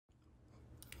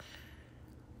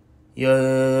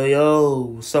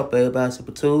Yo, what's up, everybody?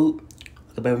 Super Tube.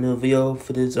 Got back with another video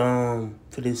for this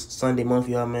Sunday month,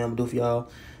 y'all, man. I'm gonna do for y'all.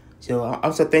 So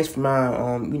I'm so thanks for my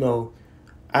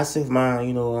I say for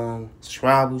my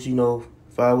subscribers, for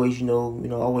always,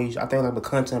 always. I think like my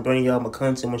content, bringing y'all my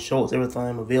content, my shorts,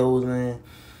 everything, my videos, man.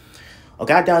 I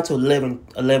got down to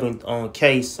 11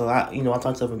 K, so I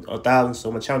talked to 1,000, so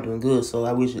my channel doing good. So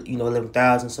I wish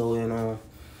 11,000. So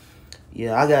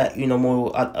yeah, I got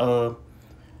more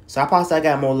So I probably say I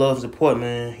got more love and support,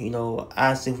 man.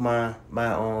 I see for my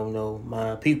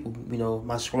people,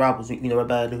 my subscribers,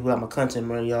 everybody who got my content,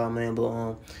 man, y'all, man.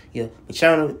 But yeah, my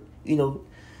channel,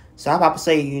 so I probably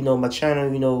say, my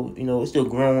channel, it's still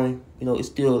growing. It's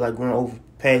still like growing over the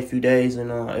past few days and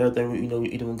everything,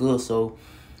 it's doing good. So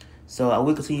I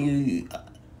will continue,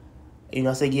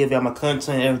 I say give y'all my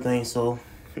content, everything. So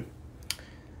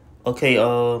okay,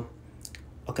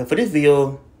 okay, for this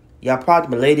video. Y'all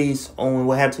probably my ladies on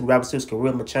what happened to the rapper sister's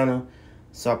career on my channel.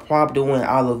 So I probably doing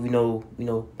all of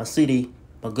my city,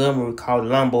 Montgomery, called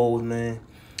Boyz, man.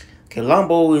 Okay,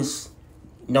 Boyz,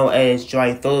 as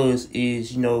Dryad Thugz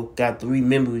is, got 3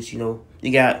 members, You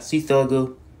got C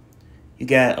Thugger, you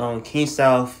got King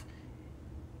South,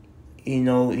 you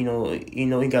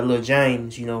got Lil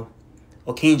James, or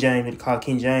King James, they call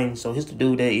King James. So he's the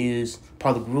dude that is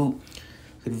part of the group.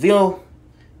 The video.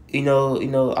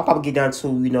 I'll probably get down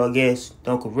to, I guess,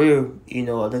 their career,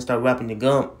 then start rapping the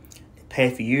Gump. The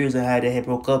past few years and how they had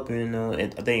broke up and I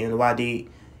think why they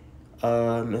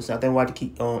so I think why they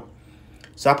keep so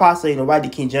I probably say why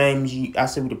did King James I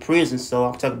said with the prison, so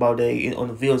I'm talking about that on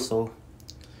the video, so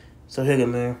here you go,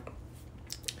 man.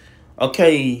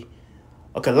 Okay,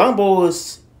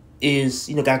 Boyz is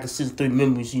got consistent 3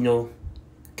 members,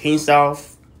 King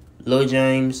South, Lil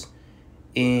James,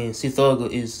 and C Thugger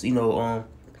is okay.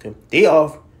 They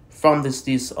are from this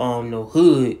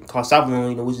hood called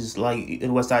Southland, which is like in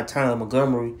the west side town of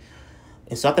Montgomery.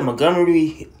 And so I think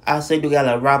Montgomery, I say they got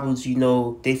like rappers,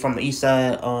 they from the east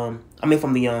side, I mean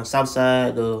from the south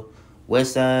side, the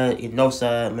west side, and north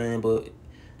side, man. But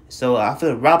so I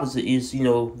feel like rappers is,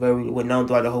 very well known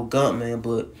throughout the whole Gump, man.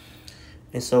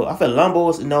 And so I feel like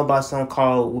Boyz is known by a song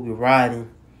called We'll Be Riding.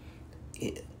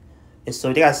 And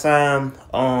so they got signed,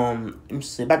 let me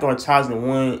see, back on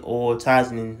 2001 or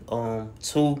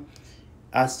 2002.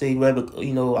 I see whatever,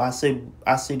 I see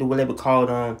the whatever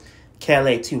called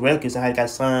Cadillac T Records. I had got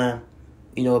signed,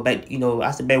 back,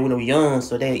 I said back when we were young.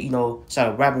 So they,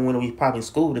 started rapping when we was probably in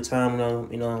school at the time,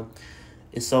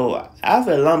 And so I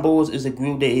feel like Boyz is a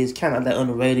group that is kind of like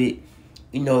underrated,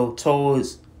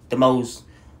 towards the most,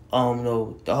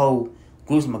 the whole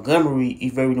groups in Montgomery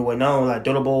is very well known, like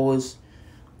Dodo Boys.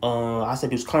 I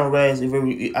said there's Conrad's.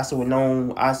 I said we're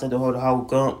known. I said the whole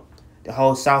Gump, the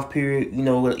whole South period. You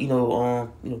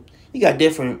got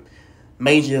different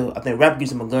major, I think, rap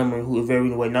groups in Montgomery who are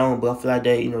very well known. But I feel like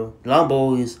that,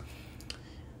 Boyz.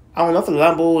 I don't know, for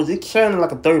Boyz, it's kind of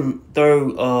like a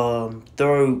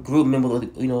third group member of,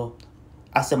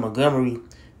 I said Montgomery.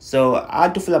 So I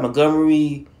do feel like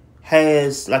Montgomery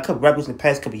has like a couple rappers in the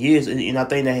past couple years, and I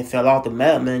think they fell off the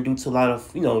map, man, due to a lot of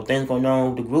things going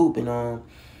on with the group, and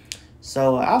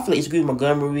so I feel like each group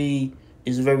Montgomery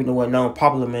is very well known,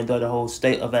 popular, man, throughout the whole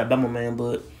state of Alabama, man.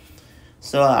 But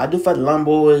so I do feel like the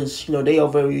Boyz, they are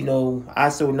very I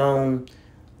still known.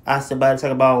 I said about to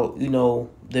talk about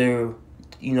their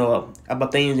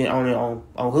about things on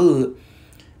hood,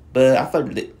 but I feel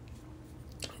like.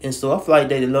 And so I feel like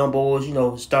that the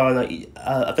Boyz, started like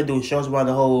I think doing shows around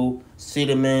the whole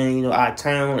city, man, out of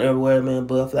town, everywhere, man.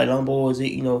 But I feel like Boyz,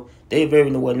 they very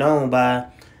well known by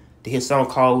his song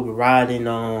called Riding,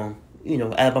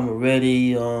 Alabama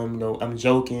Ready, I'm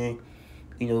Joking,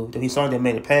 his song that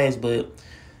made it pass, but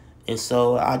and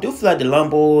so I do feel like the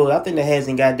Boyz, I think that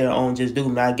hasn't got their own just do,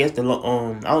 man. I guess I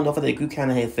don't know if the group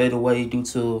kind of had faded away due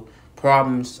to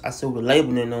problems I saw with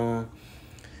labeling, and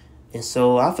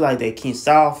so I feel like that King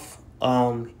South,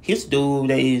 his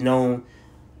dude that is known,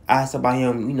 I asked about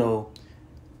him,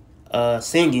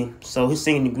 singing. So he's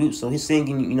singing the group. So he's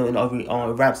singing, in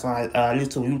on rap song. I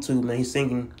listen to YouTube, man. He's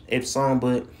singing every song,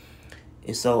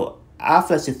 and so I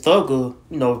feel like the Thugger,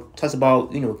 talks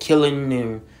about, killing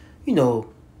and,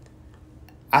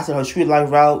 I said her street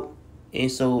life route. And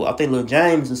so I think Lil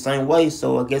James the same way.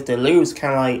 So I guess the lyrics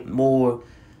kind of like more,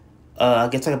 I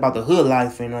guess talk about the hood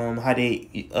life and how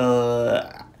they,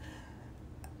 I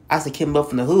said came up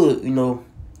from the hood, the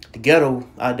ghetto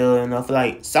out there, and I feel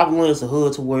like Southland is a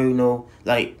hood to where,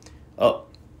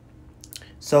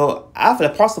 so I feel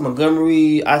like parts of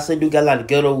Montgomery, I say do got a lot of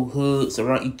ghetto hoods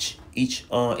around each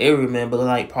area, man, but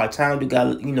like part time do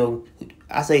got,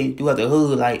 I say do have the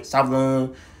hood like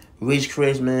Southland,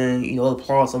 Ridgecrest, man, you know, other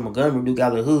parts of Montgomery do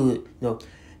got the hood. You know,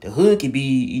 the hood could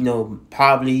be, you know,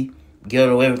 probably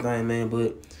ghetto, everything, man.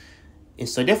 But and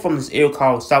so they're from this area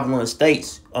called South London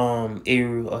Estates area.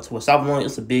 To where South London,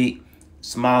 it's a big,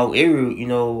 small area, you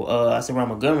know. I say around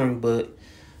Montgomery, but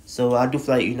so I do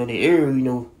feel like, you know, the area, you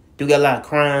know, do got a lot of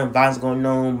crime, violence going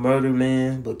on, murder,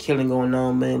 man, but killing going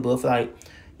on, man. But I feel like,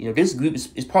 you know, this group is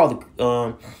part of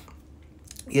the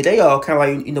yeah, they all kind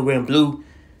of like, you know, wearing blue.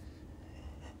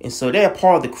 And so they're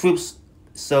part of the Crips.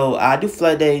 So I do feel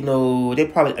like they, you know, they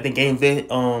probably, I think, game vet.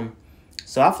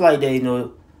 So I feel like they, you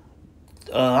know,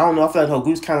 I don't know, I feel like the whole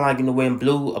group's kind of like, you know, wearing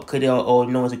blue because they're all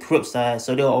known as a Crip side.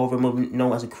 So they're all very much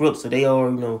known as a Crip. So they are,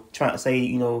 you know, trying to say,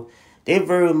 you know, they're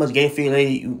very much gang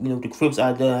affiliated. You know, the Crips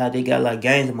out there, how they got like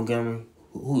gangs in Montgomery,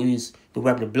 who is the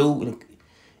rapping the blue and,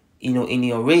 you know, in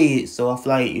the red. So I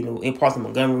feel like, you know, in parts of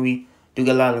Montgomery, they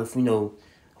got a lot of, you know,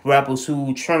 rappers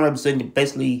who trying to represent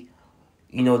basically,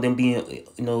 you know, them being,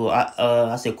 you know,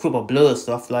 I said Crip or Blood,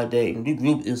 so I feel like that. And the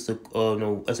group is a, you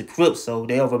know, as a Crip, so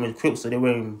they are very much Crip, so they're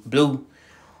wearing blue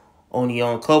on the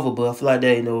cover. But I feel like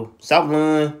that, you know, South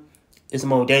London is the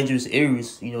more dangerous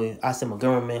areas. You know, I said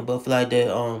Montgomery, man, but I feel like that,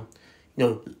 you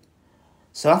know,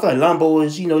 so I feel like London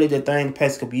Boyz, you know, they did thing the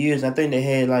past couple years. I think they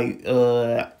had like,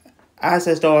 I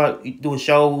said start doing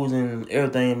shows and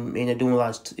everything, and they're doing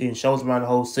like shows around the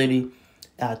whole city,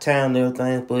 out of town and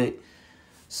everything, but.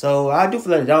 So I do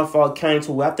feel like the downfall came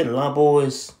to where I think the London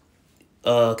Boyz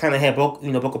kind of had broke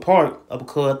apart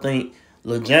because I think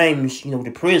Lil James, you know, with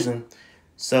the prison.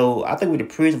 So I think with the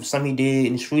prison for something he did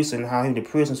in the streets and how he was in the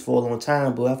prisons for a long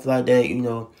time. But I feel like that, you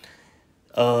know,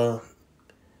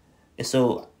 and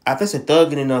so I think the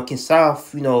Thug and King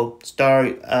South, you know,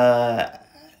 start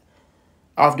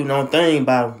off doing their own thing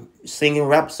by singing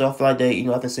rap. So I feel like that, you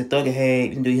know, I think Thug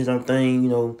had do his own thing, you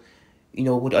know,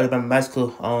 with the Alabama Massacre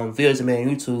videos man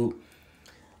on YouTube,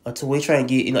 to where he trying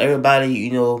to get, you know, everybody,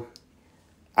 you know,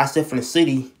 I said from the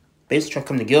city, basically trying to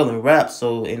come together and rap.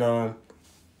 So and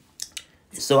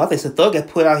so I think Thug had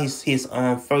put out his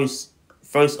first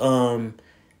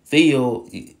video.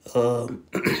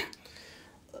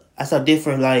 I saw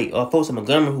different like folks in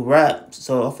Montgomery who rap.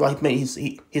 So I feel like he made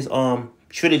his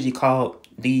trilogy called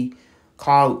the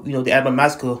Alabama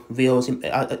Massacre videos.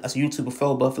 I saw YouTube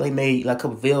before, but I feel like he made like a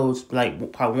couple videos,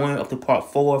 like part 1 up to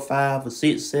part 4, 5, or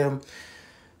 6, 7.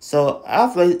 So I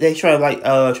feel like they try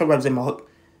to represent my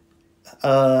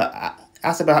I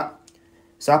said about,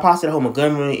 so I posted the whole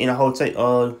Montgomery in the whole so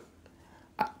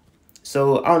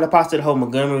I don't know, I posted the whole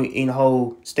Montgomery in the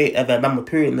whole state of Alabama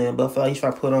period, man. But I feel like he's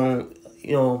trying to put on,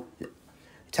 you know,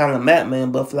 talent map,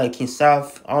 man. But I feel like King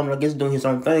South, I don't know, I guess doing his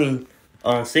own thing,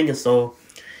 singing. So.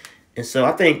 And so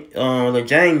I think Lil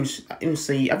James, I think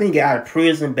he got out of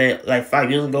prison back like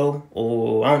 5 years ago,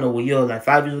 or I don't know what year, like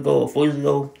 5 years ago or 4 years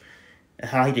ago. And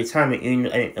how he did time in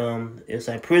it's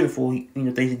like prison for, you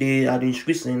know, things he did out in the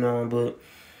streets and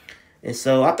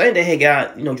so I think they had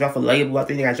got, you know, dropped a label. I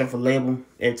think they got dropped a label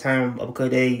at the time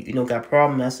because they, you know, got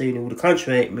problem. I say, you know, with the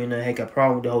contract, man, they had got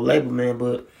problem with the whole label, man.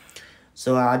 But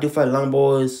so I do feel like London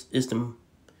Boyz is the.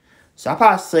 So I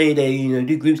probably say that, you know,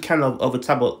 these groups kind of a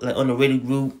type of like underrated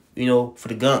group, you know, for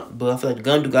the gun. But I feel like the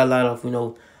gun do got a lot of, you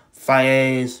know,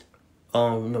 fire-ass,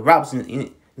 you know, rappers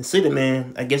in the city,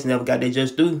 man. I guess never got their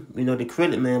just due, you know, the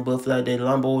credit, man. But I feel like the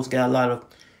London Boyz got a lot of,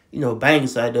 you know,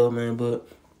 bangers out there, man. But,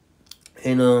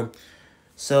 and,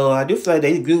 so I do feel like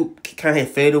that group kind of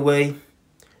had faded away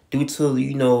due to,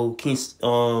 you know,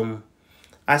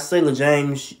 I say Lil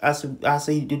James, I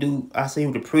say he was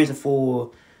in prison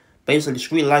for basically the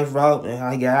street life route and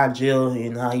how he got out of jail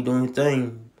and how he doing his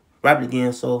thing, rapping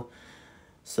again. So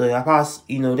I probably,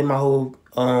 you know, then my whole,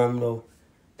 you know,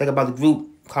 think about the group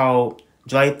called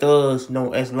Dryad Thugz,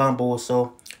 known as London Boyz.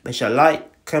 So make sure you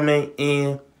like, comment,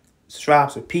 and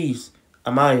subscribe. So peace.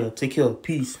 I'm out here. Take care.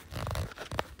 Peace.